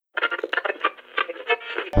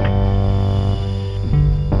I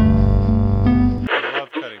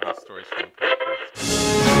love cutting these stories from the podcast.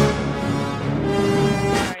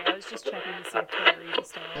 Sorry, I was just checking to see if Tori was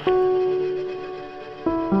still alive.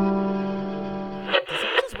 Did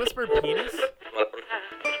someone just whisper penis?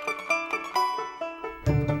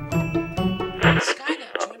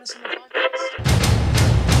 Skynet, join us in the podcast.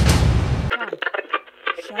 God,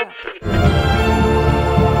 shut up.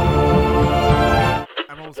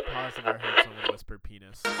 I'm almost positive I heard someone whisper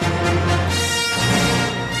penis.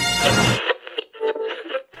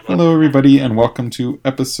 Hello, everybody, and welcome to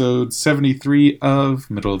episode 73 of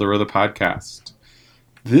Middle of the Road the podcast.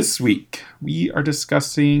 This week, we are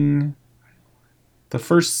discussing the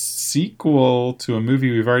first sequel to a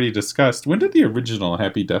movie we've already discussed. When did the original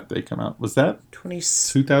Happy Death Day come out? Was that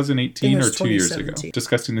 2018 or 2 years ago?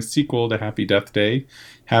 Discussing the sequel to Happy Death Day.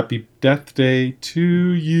 Happy Death Day to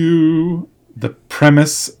you. The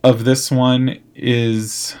premise of this one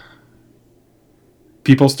is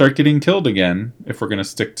people start getting killed again, if we're going to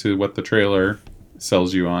stick to what the trailer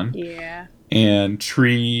sells you on. Yeah. And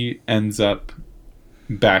Tree ends up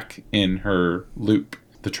back in her loop.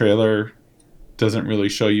 The trailer doesn't really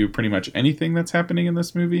show you pretty much anything that's happening in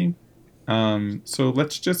this movie. So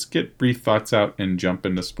let's just get brief thoughts out and jump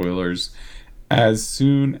into spoilers as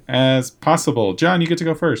soon as possible. John, you get to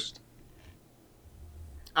go first.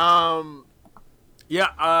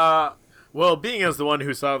 Well, being as the one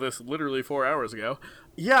who saw this literally 4 hours ago,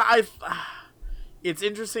 it's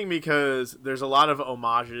interesting because there's a lot of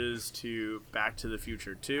homages to Back to the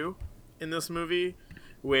Future 2 in this movie,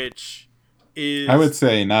 which is... I would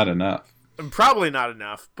say not enough. Probably not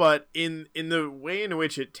enough, but in the way in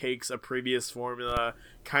which it takes a previous formula,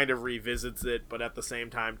 kind of revisits it, but at the same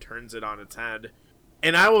time turns it on its head.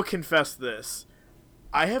 And I will confess this.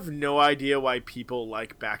 I have no idea why people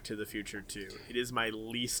like Back to the Future 2. It is my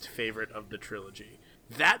least favorite of the trilogy.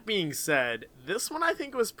 That being said, this one I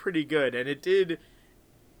think was pretty good, and it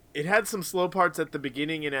had some slow parts at the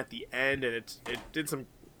beginning and at the end, and it did some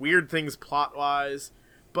weird things plot-wise,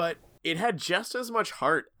 but it had just as much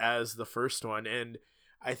heart as the first one, and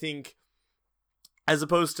I think as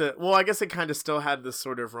opposed to, well, I guess it kind of still had this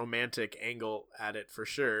sort of romantic angle at it for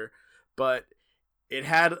sure, but it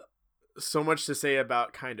had so much to say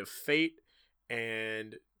about kind of fate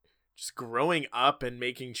and just growing up and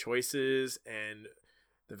making choices and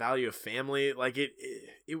the value of family. Like it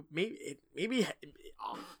maybe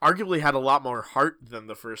arguably had a lot more heart than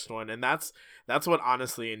the first one, and that's what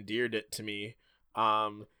honestly endeared it to me.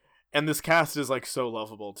 And this cast is like so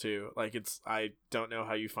lovable too. Like I don't know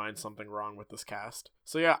how you find something wrong with this cast.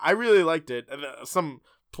 So yeah, I really liked it. Some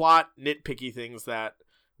plot nitpicky things that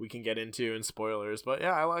we can get into in spoilers, but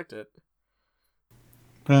yeah, I liked it.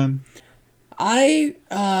 I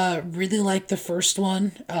really liked the first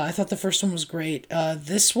one. I thought the first one was great.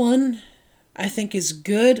 This one I think is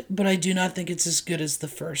good, but I do not think it's as good as the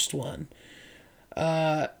first one.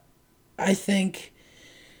 I think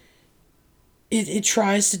it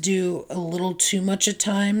tries to do a little too much at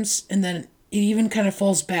times, and then it even kind of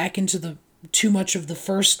falls back into the too much of the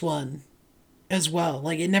first one as well.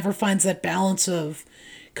 Like, it never finds that balance of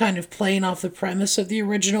kind of playing off the premise of the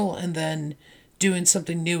original and then doing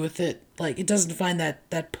something new with it. Like, it doesn't find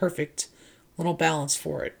that perfect little balance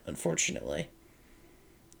for it, unfortunately.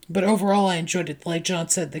 But overall, I enjoyed it. Like John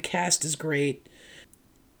said, the cast is great.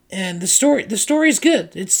 And the story is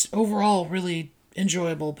good. It's overall really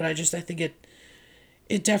enjoyable, but I think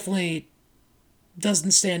it definitely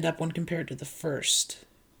doesn't stand up when compared to the first.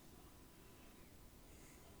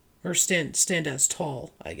 Or stand as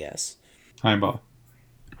tall, I guess. Heimball.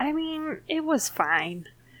 I mean, it was fine.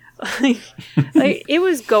 like it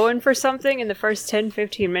was going for something in the first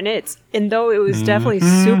 10-15 minutes, and though it was definitely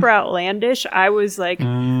super outlandish, I was like,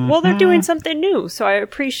 well, they're doing something new, so I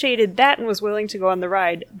appreciated that and was willing to go on the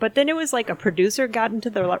ride. But then it was like a producer got into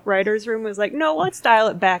the writer's room and was like, no, let's dial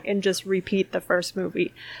it back and just repeat the first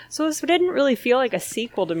movie. So this didn't really feel like a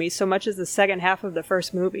sequel to me so much as the second half of the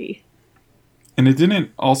first movie. And it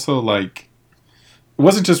didn't also like... It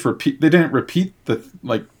wasn't just repeat. They didn't repeat the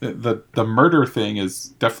murder thing is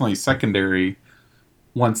definitely secondary.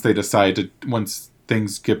 Once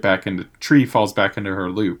things get back into Tree falls back into her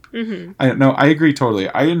loop. Mm-hmm. I agree totally.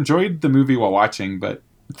 I enjoyed the movie while watching, but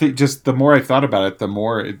just the more I thought about it, the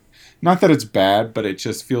more not that it's bad, but it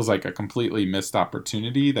just feels like a completely missed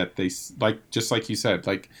opportunity that they just like you said,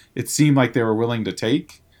 like it seemed like they were willing to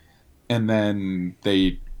take, and then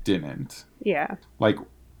they didn't. Yeah. Like,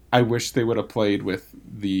 I wish they would have played with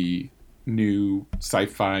the new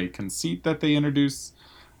sci-fi conceit that they introduced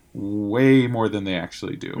way more than they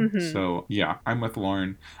actually do. So yeah, I'm with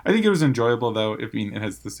Lauren. I think it was enjoyable though. I mean, it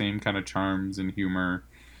has the same kind of charms and humor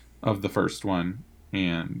of the first one,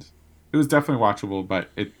 and it was definitely watchable, but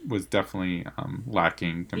it was definitely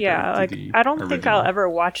lacking compared to the I don't think I'll ever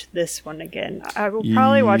watch this one again. I will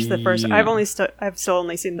probably watch the first. I've still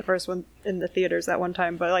only seen the first one in the theaters at one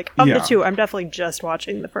time, but like of the two, I'm definitely just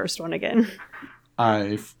watching the first one again.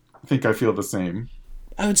 I think I feel the same.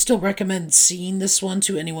 I would still recommend seeing this one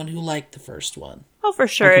to anyone who liked the first one. Oh, for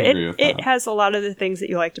sure. It has a lot of the things that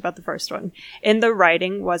you liked about the first one. And the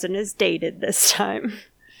writing wasn't as dated this time.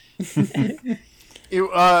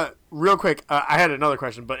 Real quick, I had another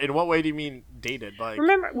question, but in what way do you mean dated? Like,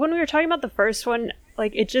 remember when we were talking about the first one,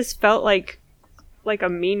 like it just felt like a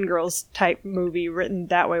Mean Girls type movie written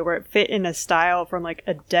that way, where it fit in a style from like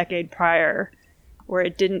a decade prior, where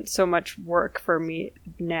it didn't so much work for me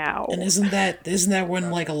now. And isn't that when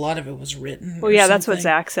like a lot of it was written? Well, yeah, that's what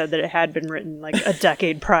Zach said, that it had been written like a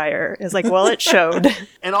decade prior. It's like, well, it showed.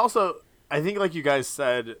 And also, I think like you guys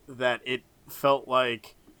said that it felt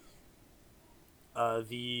like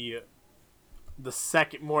the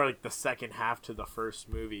second half to the first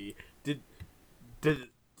movie.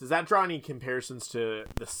 Does that draw any comparisons to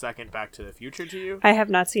the second Back to the Future to you? I have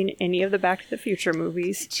not seen any of the Back to the Future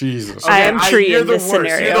movies. Jesus. I am Tree in this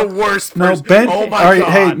scenario. You're the worst person. No, Ben. Oh my all right,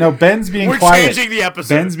 God. hey, no, Ben's being quiet. We're changing the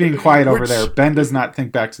episode. Ben's being quiet over there. Ben does not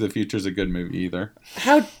think Back to the Future is a good movie either.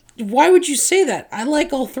 Why would you say that? I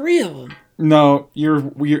like all three of them. No,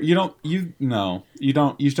 you don't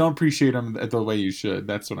appreciate them the way you should.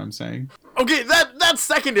 That's what I'm saying. Okay, that's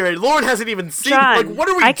secondary. Lauren hasn't even seen. John, like, what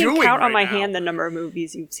are we doing? I can count on my now? hand the number of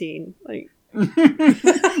movies you've seen. Like,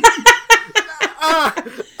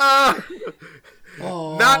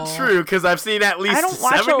 not true, because I've seen at least I don't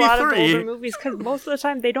watch 73. a lot of the older movies because most of the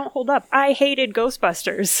time they don't hold up. I hated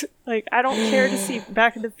Ghostbusters. Like, I don't care to see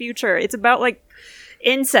Back to the Future. It's about like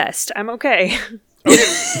incest. I'm okay.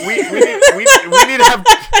 Okay, we need to have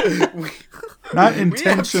not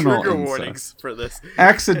intentional trigger incest. warnings for this.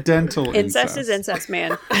 Accidental incest is incest,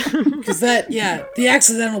 man. Because the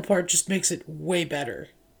accidental part just makes it way better.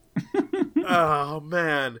 Oh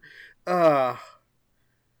man, I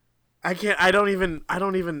can't. I don't even.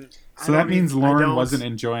 So that means Lauren wasn't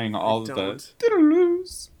enjoying all of the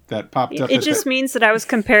diddle-loos that popped up. It just means that I was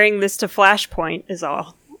comparing this to Flashpoint, is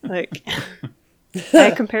all. Like.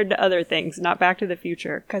 I compared to other things, not Back to the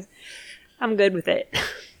Future, because I'm good with it.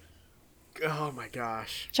 Oh my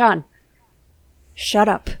gosh. John, shut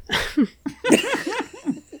up.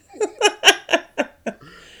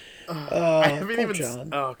 I haven't even. John.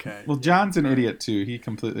 Oh, okay. Well, John's an idiot too. He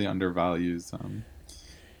completely undervalues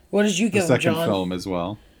What did you the give second John? film as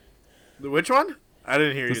well. Which one? I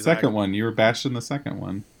didn't hear you. The second one. You were bashing the second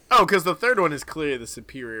one. Oh, because the third one is clearly the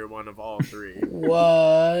superior one of all three. What?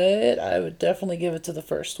 I would definitely give it to the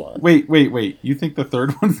first one. Wait. You think the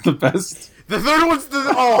third one's the best? The third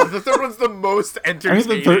one's the most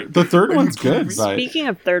entertaining. I mean, the third one's good. But Speaking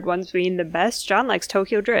of third ones being the best, John likes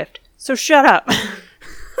Tokyo Drift. So shut up.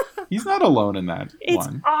 he's not alone in that It's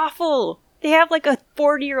one. awful. They have like a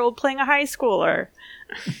 40-year-old playing a high schooler.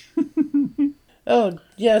 Oh,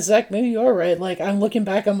 yeah, Zach, maybe you're right. Like, I'm looking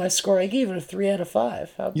back on my score. I gave it a 3 out of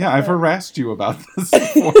 5. Yeah, I've harassed you about this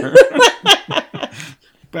before.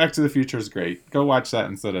 Back to the Future is great. Go watch that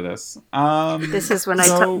instead of this. This is when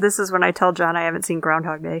I tell John I haven't seen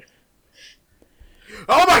Groundhog Day.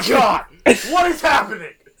 Oh my God! What is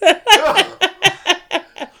happening?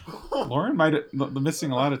 Lauren might have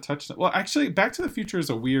missing a lot of touchdowns. Well, actually, Back to the Future is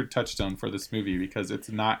a weird touchstone for this movie because it's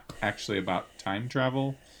not actually about time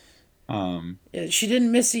travel. Yeah, she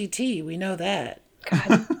didn't miss E.T. We know that.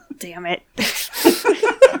 God damn it.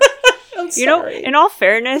 I'm You know, sorry. in all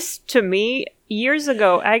fairness to me, years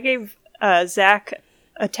ago, I gave Zach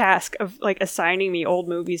a task of like assigning me old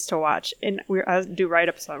movies to watch, and I do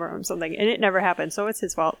write-ups or something, and it never happened, so it's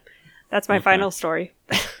his fault. That's my final story.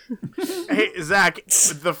 Hey, Zach,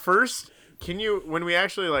 the first, when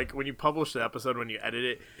you publish the episode, when you edit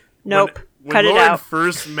it, Nope. when Cut it Lauren out.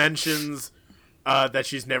 first mentions that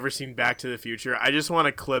she's never seen Back to the Future, I just want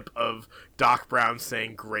a clip of Doc Brown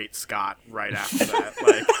saying "Great Scott" right after that.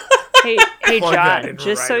 Like, Hey, Plug that John, in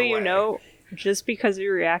just right so away. you know, just because of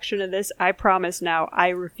your reaction to this, I promise now I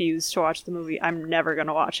refuse to watch the movie. I'm never going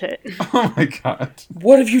to watch it. Oh my God.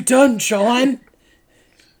 What have you done, John?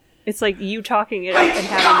 It's like you talking it up and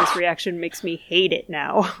having this reaction makes me hate it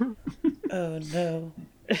now. Oh, no.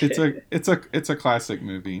 It's a classic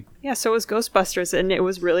movie. Yeah, so was Ghostbusters, and it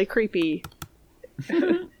was really creepy.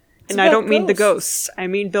 And I about don't mean the ghosts. ghosts. I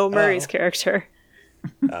mean Bill Murray's character.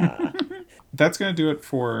 That's going to do it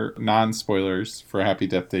for non-spoilers for Happy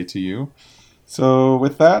Death Day to You. So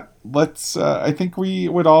with that, let's. I think we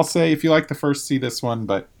would all say if you like the first, see this one,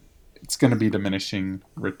 but it's going to be diminishing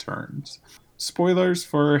returns. Spoilers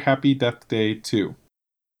for Happy Death Day 2.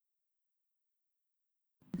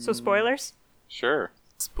 So spoilers? Sure.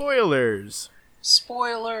 Spoilers.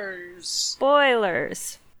 Spoilers.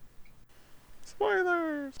 Spoilers.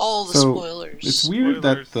 Spoilers. All the So, spoilers. It's weird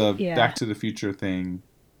that the Yeah. Back to the Future thing.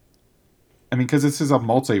 I mean, because this is a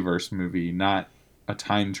multiverse movie, not a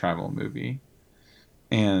time travel movie.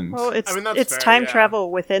 And Well, it's I mean, that's it's fair, time yeah.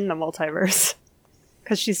 travel within the multiverse.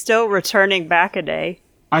 Because she's still returning back a day.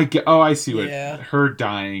 I see what Yeah. her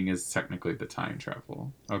dying is technically the time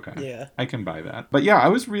travel. Okay. Yeah. I can buy that. But yeah, I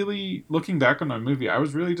was really looking back on the movie, I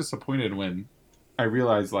was really disappointed when I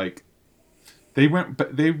realized like they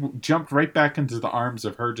jumped right back into the arms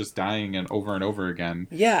of her just dying and over again.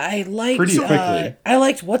 Yeah, I liked Pretty quickly. I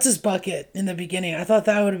liked What's His Bucket in the beginning. I thought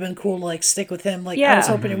that would have been cool to like stick with him. Like I Yeah. was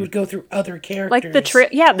hoping it would go through other characters. Like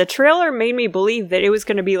the the trailer made me believe that it was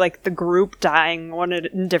going to be like the group dying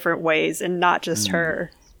in different ways and not just her.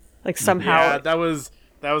 Like somehow. Yeah, that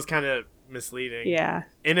was kind of misleading. Yeah.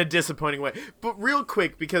 In a disappointing way. But real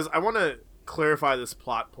quick, because I want to clarify this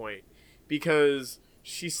plot point, because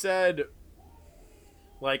she said,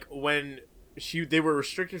 like, when they were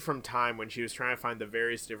restricted from time when she was trying to find the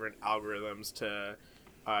various different algorithms to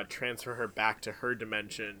transfer her back to her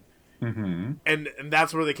dimension. Mm-hmm. And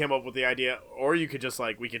that's where they came up with the idea, or you could just,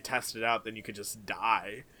 like, we could test it out, then you could just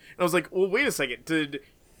die. And I was like, well, wait a second. Did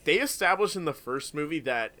they establish in the first movie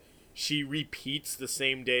that she repeats the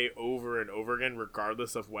same day over and over again,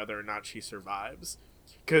 regardless of whether or not she survives?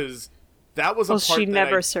 Because that was a part she that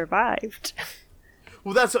never survived.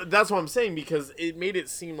 Well, that's what I'm saying, because it made it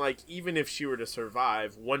seem like even if she were to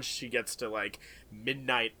survive, once she gets to like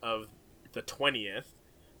midnight of the 20th,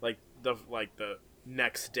 like the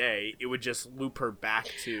next day, it would just loop her back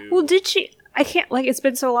to. Well, did she? I can't, like, it's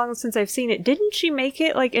been so long since I've seen it. Didn't she make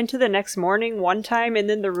it, like, into the next morning one time and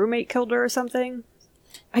then the roommate killed her or something?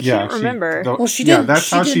 I can't remember. Well, she didn't. Yeah, that's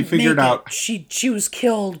she how she didn't figured make it. out. She was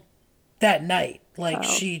killed that night. Like Oh.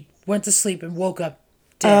 she went to sleep and woke up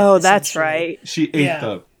dead. Oh, that's essentially. right. She ate Yeah.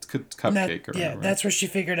 the cupcake And that- or yeah, whatever. that's where she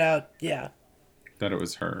figured out. Yeah. That it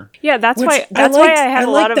was her. Yeah, that's Which why. I That's why liked- I had I a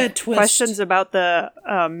liked lot of that twist. questions about the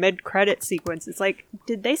mid-credit sequence. It's like,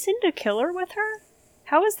 did they send a killer with her?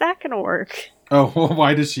 How is that going to work? Oh, well,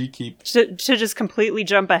 why does she keep... To just completely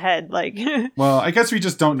jump ahead, like. Well, I guess we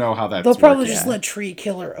just don't know how that's They'll probably working. just let Tree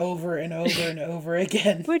kill her over and over and over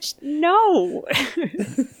again. Which no.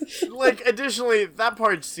 Like, additionally, that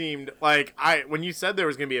part seemed like when you said there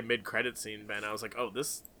was gonna be a mid-credit scene, Ben, I was like, oh,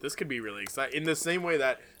 this could be really exciting. In the same way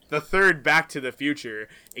that the third Back to the Future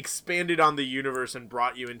expanded on the universe and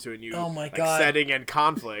brought you into a new Oh my like, God. setting and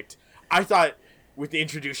conflict. I thought with the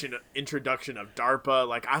introduction of DARPA,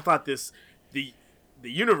 like I thought the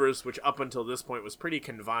universe, which up until this point was pretty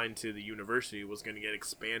confined to the university, was going to get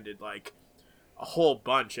expanded like a whole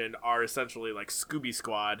bunch, and our essentially like Scooby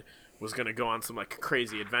Squad was going to go on some like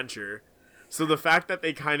crazy adventure. So the fact that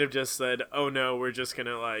they kind of just said, oh no, we're just going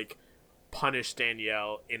to like punish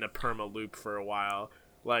Danielle in a perma loop for a while,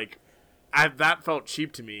 like that felt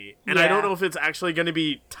cheap to me. And I don't Yeah. know if it's actually going to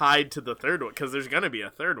be tied to the third one, because there's going to be a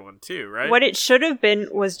third one too, right? What it should have been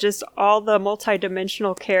was just all the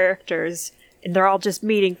multi-dimensional characters, and they're all just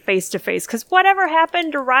meeting face to face. Because whatever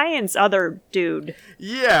happened to Ryan's other dude?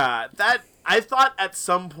 Yeah, that I thought at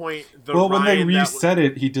some point Well, when they Ryan that reset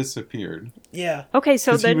it, he disappeared. Yeah. Okay,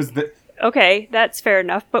 so 'Cause he then was the... okay, that's fair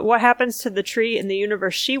enough. But what happens to the tree in the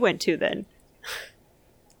universe she went to then?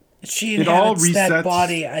 She It all inhabits that resets-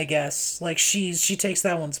 body, I guess. Like she takes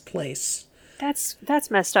that one's place. That's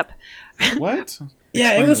messed up. What?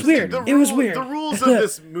 Yeah, Explain it was this to weird. me. It was weird. The rules of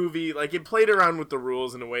this movie, like it played around with the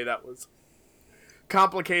rules in a way that was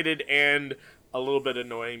complicated and a little bit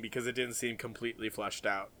annoying because it didn't seem completely fleshed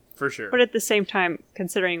out. For sure. But at the same time,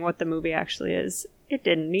 considering what the movie actually is, it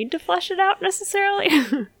didn't need to flesh it out necessarily.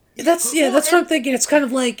 That's what I'm thinking. It's kind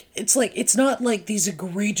of like it's not like these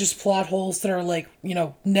egregious plot holes that are like, you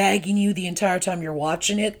know, nagging you the entire time you're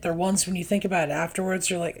watching it. They're ones when you think about it afterwards,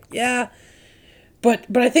 you're like, yeah. But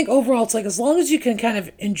I think overall it's like as long as you can kind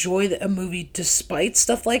of enjoy a movie despite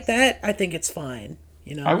stuff like that, I think it's fine.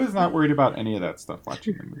 You know. I was not worried about any of that stuff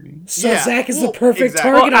watching the movie. So Yeah, Zach is well, the perfect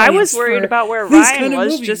exactly. target Well, I audience was worried for about where these Ryan kind of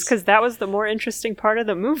was movies. just because that was the more interesting part of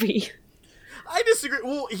the movie. I disagree.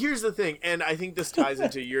 Well, here's the thing, and I think this ties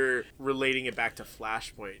into your relating it back to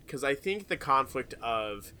Flashpoint, because I think the conflict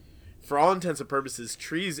of for all intents and purposes,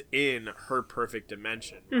 Tree's in her perfect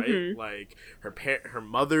dimension, right? Mm-hmm. Like her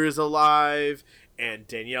mother is alive, and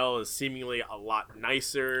Danielle is seemingly a lot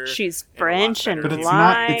nicer. She's and a lot French and better But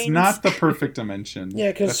human. it's not the perfect dimension.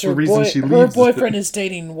 Yeah, because That's her, the reason she her leaves. boyfriend is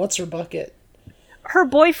dating what's her bucket. Her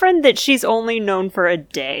boyfriend that she's only known for a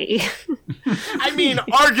day. I mean,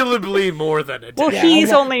 arguably more than a day. Well, Yeah, he's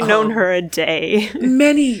well, only known her a day.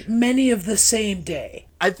 Many of the same day.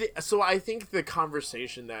 I think the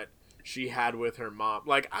conversation that she had with her mom,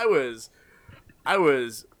 like I was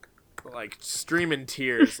like streaming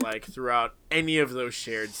tears like throughout any of those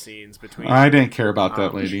shared scenes between. I didn't care about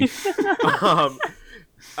that lady.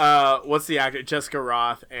 What's the actor? Jessica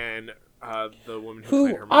Roth and the woman who Who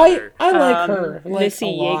played her mother. I like her, like, Missy a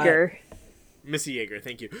lot. Yeager. Missy Yeager,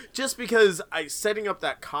 thank you. Just because setting up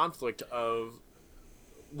that conflict of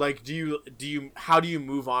like, how do you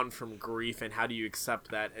move on from grief and how do you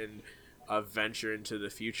accept that and venture into the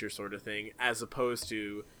future sort of thing, as opposed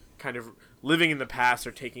to kind of living in the past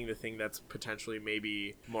or taking the thing that's potentially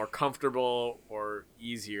maybe more comfortable or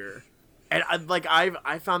easier. And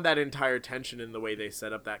I found that entire tension in the way they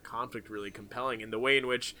set up that conflict really compelling, and the way in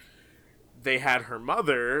which they had her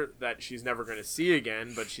mother that she's never going to see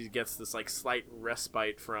again, but she gets this like slight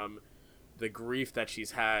respite from the grief that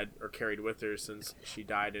she's had or carried with her since she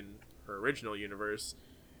died in her original universe.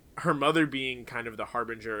 Her mother being kind of the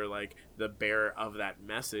harbinger, like the bearer of that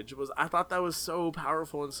message, I thought that was so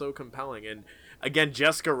powerful and so compelling. And again,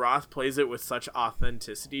 Jessica Roth plays it with such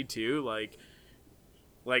authenticity too. Like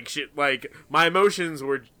my emotions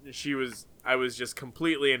were, I was just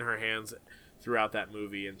completely in her hands throughout that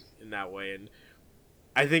movie in that way. And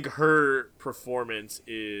I think her performance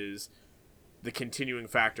is the continuing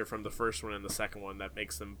factor from the first one and the second one that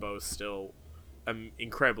makes them both still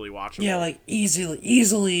incredibly watchable. Yeah, like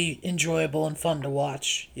easily enjoyable and fun to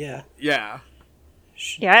watch. Yeah. Yeah.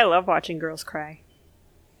 Yeah, I love watching girls cry.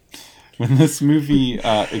 When this movie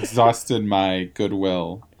exhausted my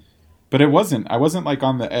goodwill, but I wasn't like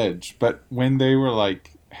on the edge, but when they were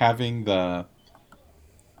like having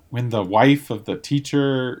when the wife of the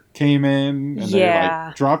teacher came in and they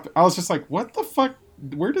like dropped, I was just like, what the fuck?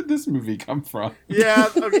 Where did this movie come from? Yeah,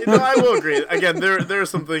 okay, no, I will agree. Again, there are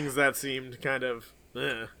some things that seemed kind of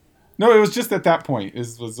No, it was just at that point.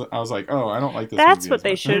 I was like, oh, I don't like this movie. That's what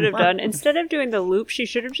they should have done. Instead of doing the loop, she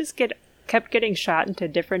should have just kept getting shot into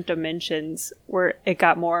different dimensions where it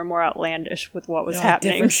got more and more outlandish with what was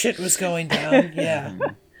happening. Different shit was going down. Yeah.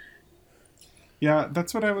 Yeah,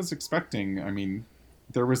 that's what I was expecting. I mean,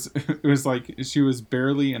 it was like she was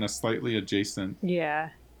barely in a slightly adjacent. Yeah.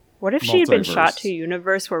 What if she had been shot multiverse. to a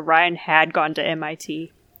universe where Ryan had gone to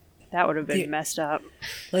MIT? That would have been messed up.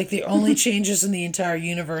 Like the only changes in the entire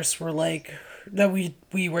universe were like that we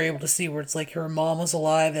were able to see, where it's like her mom was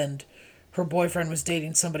alive and her boyfriend was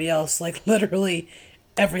dating somebody else. Like literally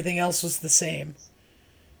everything else was the same.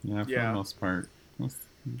 Yeah, for the most part. I was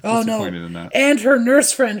Oh no! disappointed in that. And her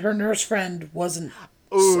nurse friend wasn't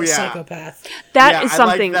Ooh, a yeah. psychopath. That is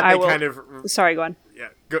something I I like that will. they kind of, Sorry, go on. yeah.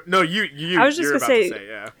 No, you. I was just you're gonna about say, to say,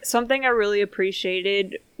 yeah. something I really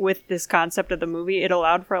appreciated with this concept of the movie. It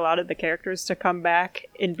allowed for a lot of the characters to come back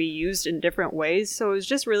and be used in different ways. So it was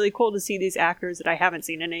just really cool to see these actors that I haven't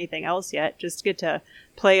seen in anything else yet just get to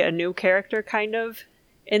play a new character kind of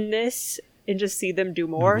in this and just see them do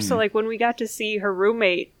more. Mm-hmm. So like when we got to see her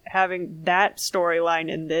roommate having that storyline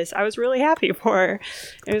in this, I was really happy for her.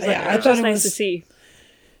 It was Yeah, like I it was thought just it nice was- to see.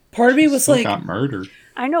 Part of me was Still like, got murdered.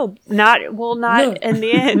 I know, not No. in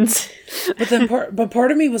the end. but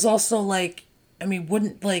part of me was also like, I mean,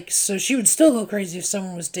 wouldn't like, so she would still go crazy if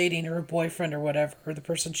someone was dating her boyfriend or whatever, or the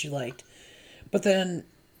person she liked. But then,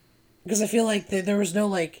 because I feel like there was no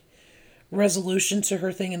like resolution to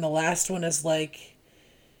her thing in the last one, as like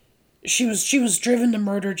she was driven to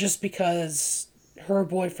murder just because her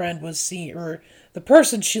boyfriend was seen, or the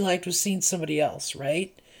person she liked was seeing somebody else,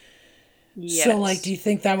 right? Yes. So, like, do you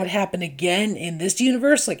think that would happen again in this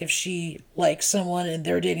universe? Like, if she likes someone and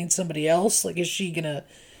they're dating somebody else, like, is she gonna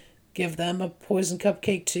give them a poison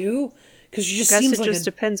cupcake too? Because she just I guess seems it like just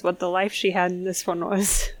depends what the life she had in this one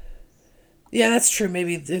was. yeah, that's true.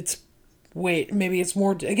 Maybe it's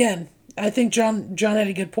more. Again, I think John had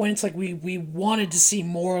a good point. It's like we wanted to see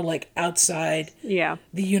more like outside Yeah.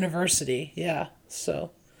 the university. Yeah,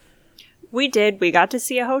 so We did. We got to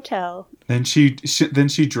see a hotel. Then she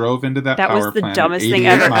drove into that That power was the plant dumbest at thing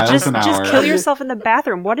 88 ever. miles Just an hour. kill yourself in the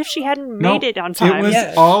bathroom. What if she hadn't made it on time? It was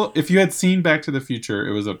Yeah. all. If you had seen Back to the Future,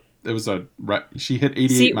 she hit 88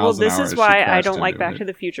 See, miles well, an hour. this is as she why I crashed don't like into Back it. to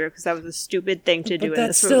the Future, because that was a stupid thing to do but in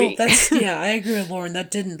that's this still movie. yeah, I agree with Lauren.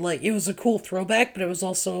 That didn't like, it was a cool throwback, but it was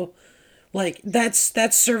also Like that's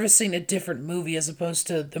servicing a different movie as opposed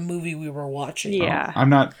to the movie we were watching. Yeah. I'm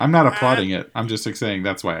not applauding it. I'm just like saying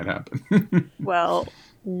that's why it happened. Well,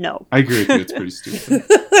 no. I agree with you. It's pretty stupid.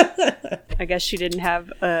 I guess she didn't have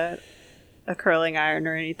a curling iron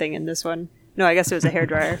or anything in this one. No, I guess it was a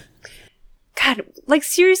hairdryer. God, like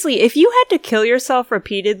seriously, if you had to kill yourself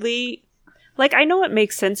repeatedly, like I know it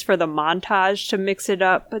makes sense for the montage to mix it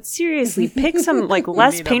up, but seriously, pick some like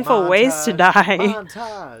less need a painful ways to die.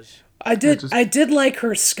 Montage. I did like her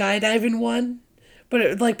skydiving one,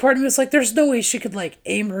 but part of me was like, there's no way she could like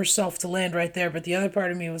aim herself to land right there. But the other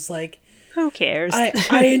part of me was like, Who cares?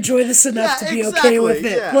 I enjoy this enough to be okay with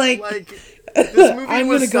it. Yeah. Like This movie I'm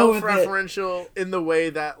was gonna go with it. self-referential in the way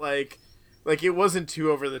that like it wasn't too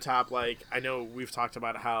over the top. Like I know we've talked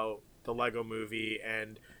about how the Lego Movie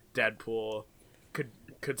and Deadpool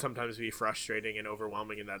could sometimes be frustrating and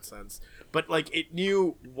overwhelming in that sense, but like it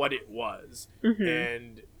knew what it was,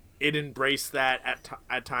 and it embraced that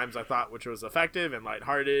at times I thought, which was effective and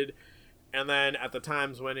lighthearted, and then at the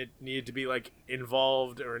times when it needed to be like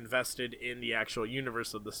involved or invested in the actual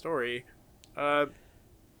universe of the story,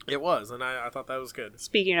 it was, and I thought that was good.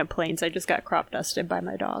 Speaking of planes, I just got crop dusted by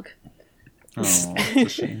my dog. Oh, that's a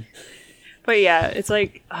shame. But yeah, it's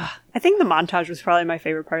like, I think the montage was probably my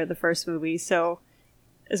favorite part of the first movie, so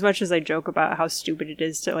as much as I joke about how stupid it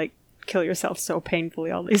is to like kill yourself so painfully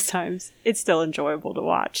all these times, it's still enjoyable to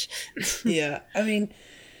watch. yeah, I mean,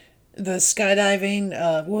 the skydiving.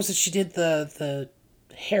 What was it? She did the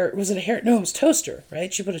hair. Was it a hair? No, it was toaster,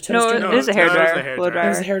 right? She put a toaster. No, it was a hairdryer. It Blow was a It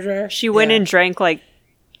was a dryer. hairdryer. She went Yeah. and drank like,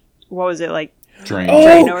 what was it like? Drain.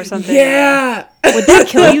 Drano or something. Yeah. Would that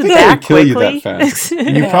kill you It that would kill you quickly? that fast.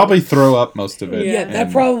 And you probably throw up most of it. Yeah, And-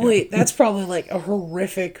 that's probably like a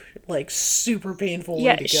horrific, like super painful way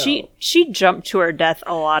Yeah, to go. she jumped to her death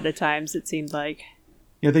a lot of times. It seemed like.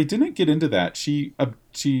 Yeah, they didn't get into that. She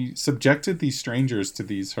subjected these strangers to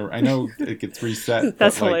these. I know it gets reset.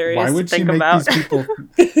 That's but, like, hilarious Why to would she think make about. these people?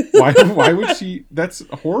 Why would she? That's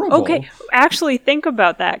horrible. Okay, actually think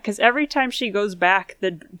about that, because every time she goes back,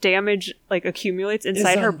 the damage like accumulates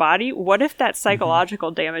inside her body. What if that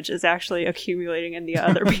psychological damage is actually accumulating in the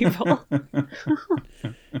other people?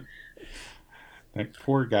 That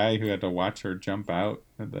poor guy who had to watch her jump out.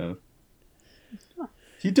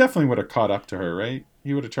 He definitely would have caught up to her, right?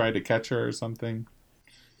 He would have tried to catch her or something.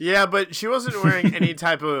 Yeah, but she wasn't wearing any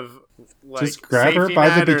type of like Just grab her safety by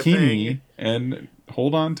the net or bikini thing. and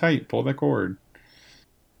hold on tight. Pull the cord.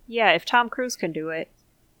 Yeah, if Tom Cruise can do it.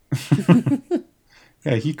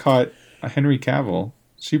 Yeah, he caught Henry Cavill.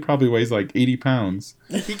 She probably weighs like 80 pounds.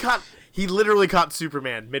 He literally caught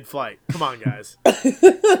Superman mid-flight. Come on, guys.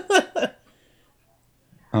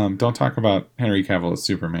 Don't talk about Henry Cavill as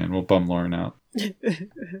Superman. We'll bum Lauren out.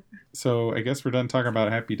 So I guess we're done talking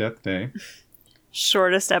about Happy Death Day.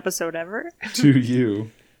 Shortest episode ever. To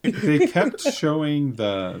you. They kept showing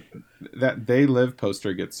that They Live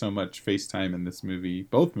poster gets so much FaceTime in this movie,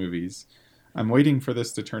 both movies. I'm waiting for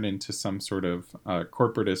this to turn into some sort of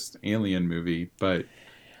corporatist alien movie, but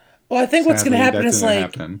Well, I think what's going to sadly, happen that is didn't like.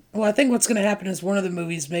 happen. Well, I think what's going to happen is one of the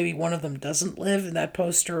movies, maybe one of them doesn't live, and that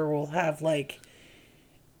poster will have like.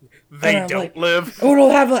 They don't know, don't like- live. Oh,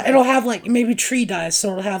 it'll have like maybe tree dies,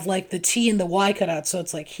 so it'll have like the T and the Y cut out, so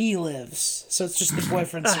it's like he lives, so it's just the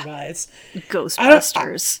boyfriend survives.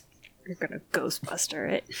 Ghostbusters. You're gonna Ghostbuster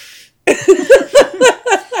it.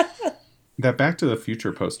 That Back to the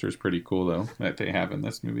Future poster is pretty cool, though, that they have in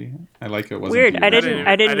this movie. I like it. Wasn't Weird. too I bad.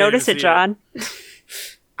 didn't didn't notice see it, it. John.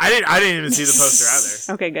 I didn't even see the poster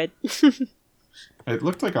either. Okay, good. It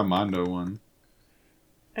looked like a Mondo one.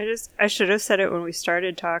 I should have said it when we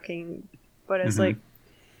started talking, but it's Mhm. like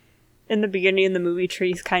in the beginning of the movie,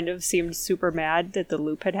 Trees kind of seemed super mad that the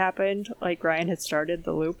loop had happened. Like Ryan had started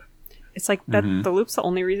the loop. It's like that Mhm. the loop's the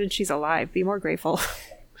only reason she's alive. Be more grateful.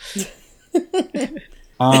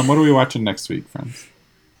 What are we watching next week, friends?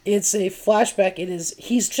 It's a flashback. It is.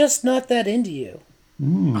 He's just not that into you.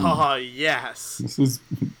 Oh yes. This is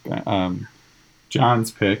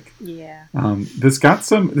John's pick. Yeah. This got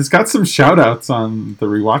some shout outs on the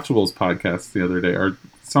Rewatchables podcast the other day, or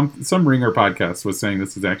some Ringer podcast was saying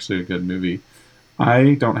this is actually a good movie.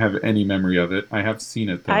 I don't have any memory of it. I have seen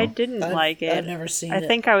it though. I didn't like it. I've never seen I it.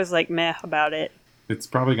 think I was like meh about it. It's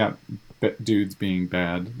probably got dudes being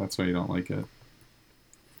bad. That's why you don't like it.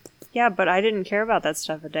 Yeah, but I didn't care about that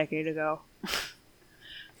stuff a decade ago.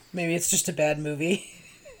 Maybe it's just a bad movie.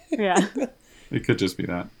 Yeah. It could just be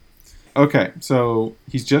that. Okay, so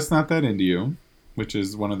He's Just Not That Into You, which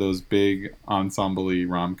is one of those big ensemble-y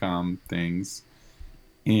rom-com things.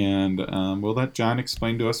 And we'll let John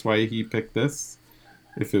explain to us why he picked this.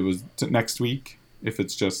 If it was next week, if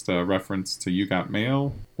it's just a reference to You Got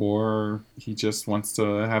Mail, or he just wants to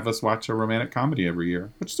have us watch a romantic comedy every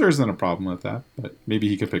year, which there isn't a problem with that, but maybe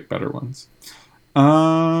he could pick better ones.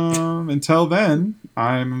 Until then,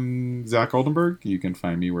 I'm Zach Oldenburg. You can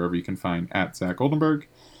find me wherever you can find at Zach Oldenburg.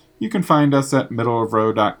 You can find us at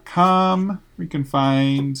middleofrow.com. We can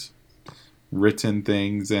find written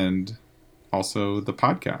things and also the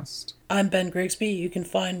podcast. I'm Ben Grigsby. You can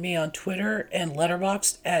find me on Twitter and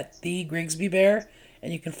Letterboxd at the Grigsby Bear,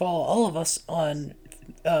 and you can follow all of us on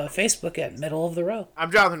Facebook at Middle of the Row.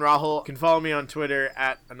 I'm Jonathan Rahul. You can follow me on Twitter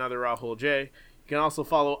at another Rahul J. You can also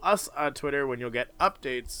follow us on Twitter when you'll get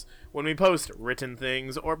updates when we post written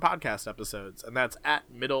things or podcast episodes, and that's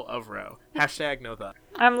at Middle of Row. # no thought.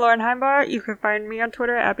 I'm Lauren Heimbar. You can find me on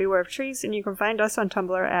Twitter at Beware of Trees, and you can find us on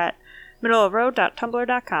Tumblr at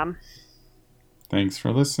middleofrow.tumblr.com. Thanks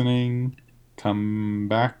for listening. Come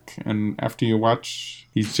back, and after you watch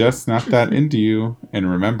He's Just Not That Into You,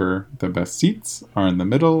 and remember, the best seats are in the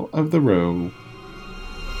middle of the row.